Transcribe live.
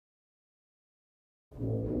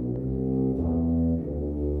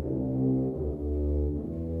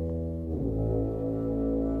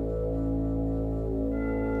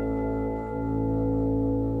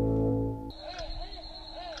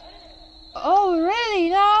Oh,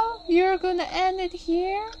 really? Now? You're gonna end it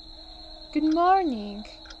here? Good morning.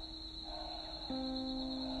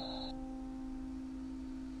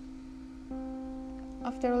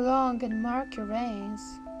 After long and murky rains,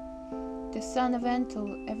 the sun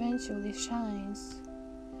eventually shines.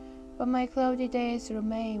 But my cloudy days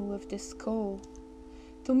remain with the school.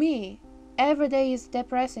 To me, every day is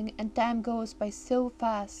depressing and time goes by so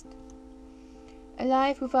fast. A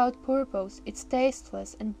life without purpose, it's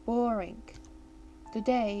tasteless and boring.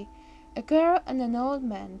 Today, a girl and an old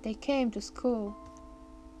man, they came to school.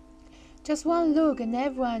 Just one look and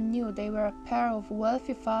everyone knew they were a pair of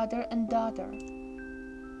wealthy father and daughter.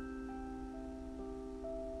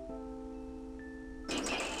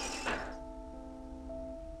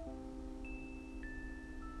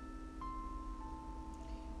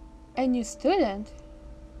 A new student?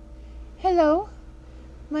 Hello,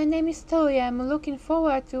 my name is Thuy. I'm looking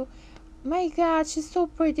forward to... My God, she's so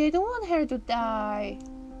pretty. I don't want her to die.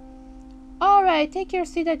 Alright, take your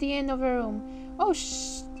seat at the end of the room. Oh,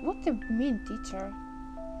 what a mean teacher.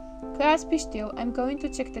 Class, be still. I'm going to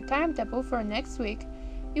check the timetable for next week.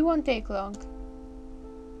 It won't take long.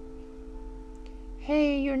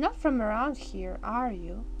 Hey, you're not from around here, are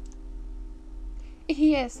you?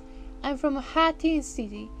 Yes, I'm from Heyah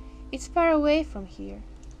City. It's far away from here.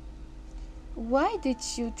 Why did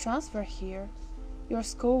you transfer here? Your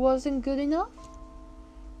school wasn't good enough?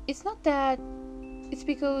 It's not that. It's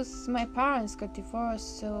because my parents got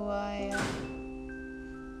divorced, so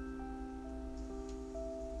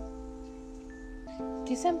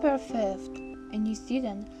December 5th, a new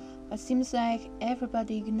student, but seems like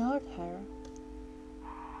everybody ignored her.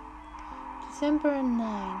 December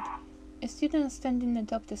 9th, a student standing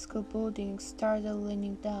atop the school building started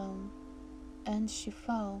leaning down, and she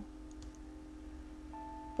fell.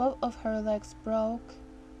 Both of her legs broke,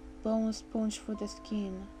 bones punched through the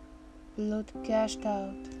skin, blood gushed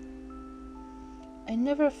out. I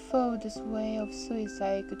never thought this way of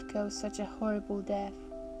suicide could cause such a horrible death.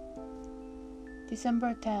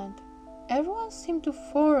 December 10th, everyone seemed to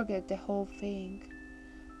forget the whole thing,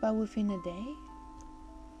 but within a day,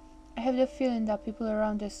 I have the feeling that people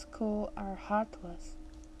around the school are heartless.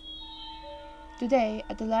 Today,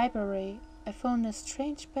 at the library, I found a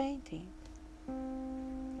strange painting.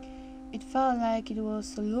 It felt like it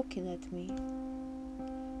was looking at me.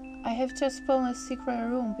 I have just found a secret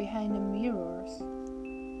room behind the mirrors.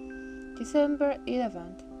 December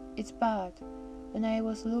 11th, it's bad, when I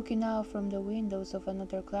was looking out from the windows of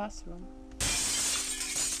another classroom.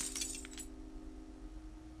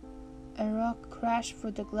 A rock crashed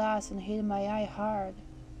through the glass and hit my eye hard.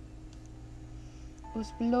 It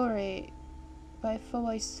was blurry, but I thought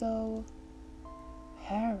I saw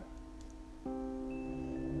her.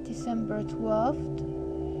 December 12th,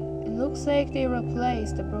 it looks like they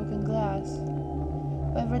replaced the broken glass,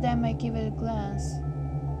 but every time I give it a glance,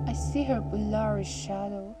 I see her blurry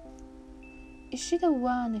shadow. Is she the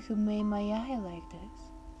one who made my eye like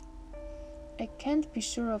this? I can't be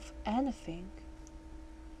sure of anything.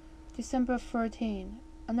 December 13th,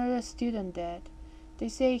 another student dead. They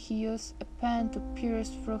say he used a pen to pierce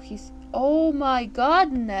through his... Oh my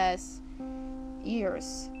goodness!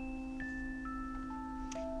 Ears.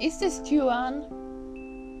 Is this Thuy?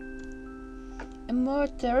 And more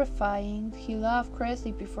terrifying, he laughed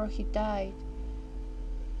crazily before he died.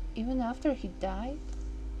 Even after he died?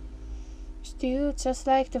 Still, just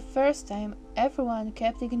like the first time, everyone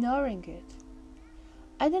kept ignoring it.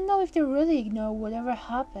 I don't know if they really ignored whatever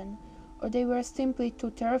happened, or they were simply too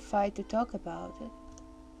terrified to talk about it.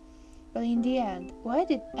 But in the end, why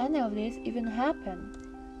did any of this even happen?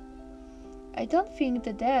 I don't think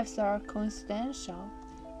the deaths are coincidental.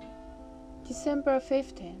 December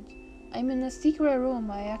 15th, I'm in a secret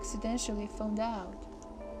room I accidentally found out.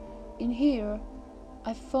 In here,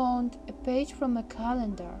 I found a page from a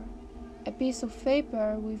calendar, a piece of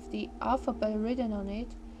paper with the alphabet written on it,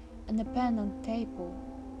 and a pen on the table.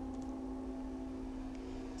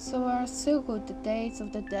 So I circled the dates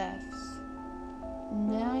of the deaths.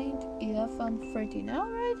 9, 11, 13. I'll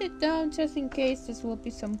write it down just in case this will be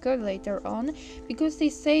some good later on, because they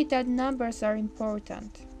say that numbers are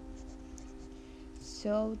important.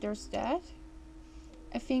 So there's that.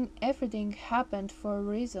 I think everything happened for a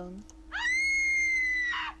reason.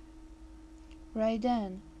 Right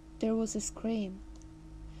then, there was a scream.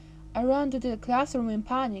 I ran to the classroom in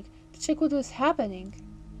panic to check what was happening.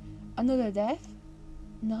 Another death?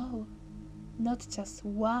 No, not just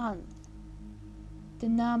one. The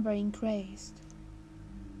number increased.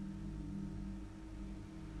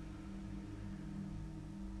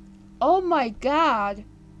 Oh my God!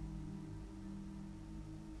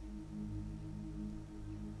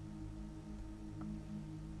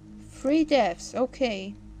 3 deaths,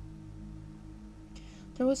 okay.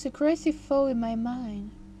 There was a crazy thought in my mind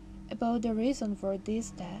about the reason for these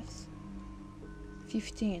deaths.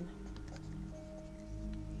 15.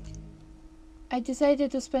 I decided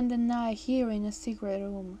to spend the night here in a secret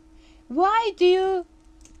room. Why do you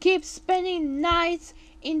keep spending nights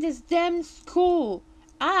in this damn school?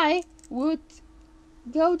 I would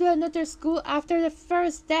go to another school after the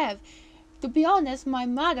first death. To be honest, my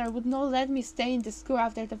mother would not let me stay in the school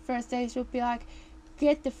after the first day. She would be like,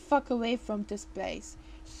 get the fuck away from this place.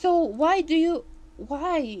 So why do you...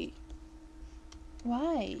 Why?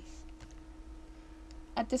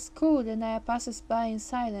 At the school, the night passes by in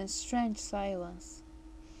silence, strange silence.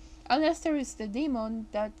 Unless there is the demon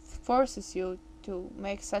that forces you to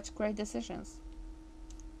make such great decisions.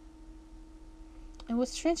 And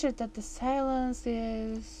what's stranger that the silence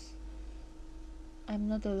is... I'm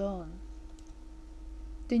not alone.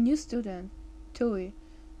 The new student, Thuy,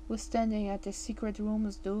 was standing at the secret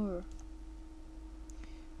room's door.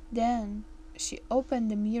 Then she opened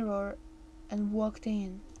the mirror and walked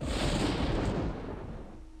in.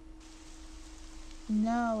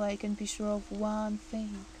 Now I can be sure of one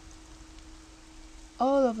thing.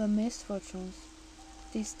 All of the misfortunes,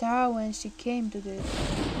 they started when she came to the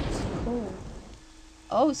school.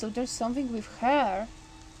 Oh, so there's something with her.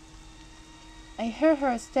 I heard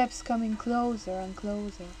her steps coming closer and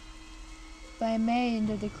closer. But I made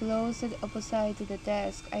into the closet opposite to the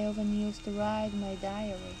desk I often used to write my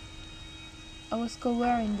diary. I was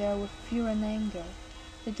cowering there with fear and anger.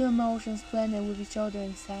 The two emotions blended with each other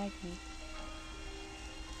inside me.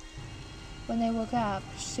 When I woke up,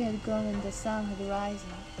 she had gone and the sun had risen.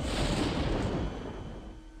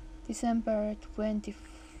 December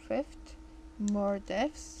 25th. More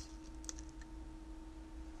deaths.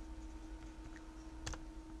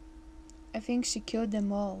 I think she killed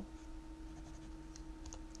them all.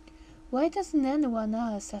 Why doesn't anyone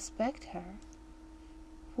else suspect her?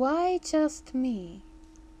 Why just me?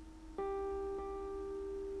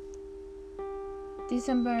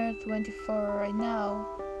 December 24th. Right now,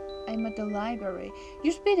 I'm at the library.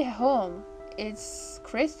 You should be at home. It's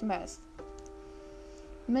Christmas.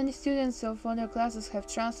 Many students of other classes have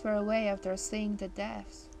transferred away after seeing the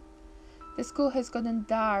deaths. The school has gotten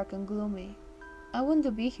dark and gloomy. I want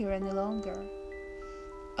to be here any longer.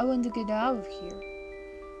 I want to get out of here.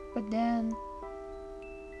 But then...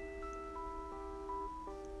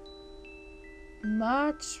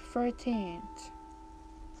 March 13th.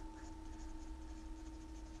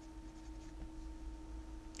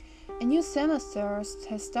 A new semester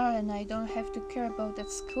has started and I don't have to care about that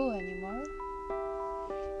school anymore.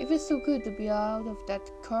 It feels so good to be out of that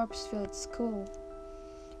corpse-filled school.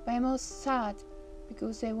 But I'm also sad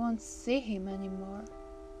because I won't see him anymore.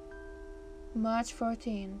 March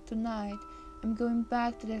 14. Tonight, I'm going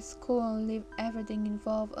back to the school and leave everything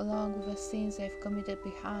involved along with the sins I've committed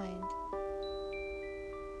behind.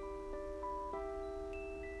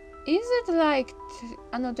 Is it like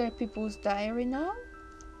another people's diary now?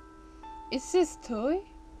 Is this Thuy?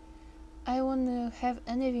 I want to have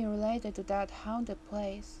anything related to that haunted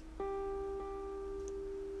place.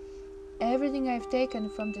 Everything I've taken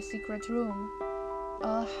from the secret room,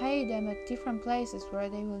 I'll hide them at different places where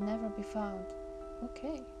they will never be found.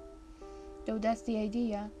 Okay. Though that's the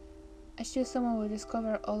idea, I still someone will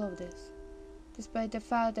discover all of this, despite the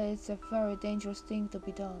fact that it's a very dangerous thing to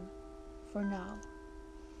be done, for now.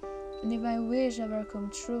 And if my wish ever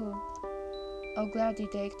come true, I'll gladly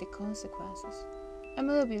take the consequences. I'm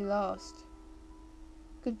a little bit lost.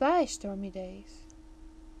 Goodbye, stormy days.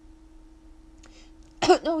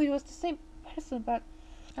 No, it was the same person, but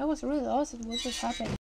I was really lost at what was happening.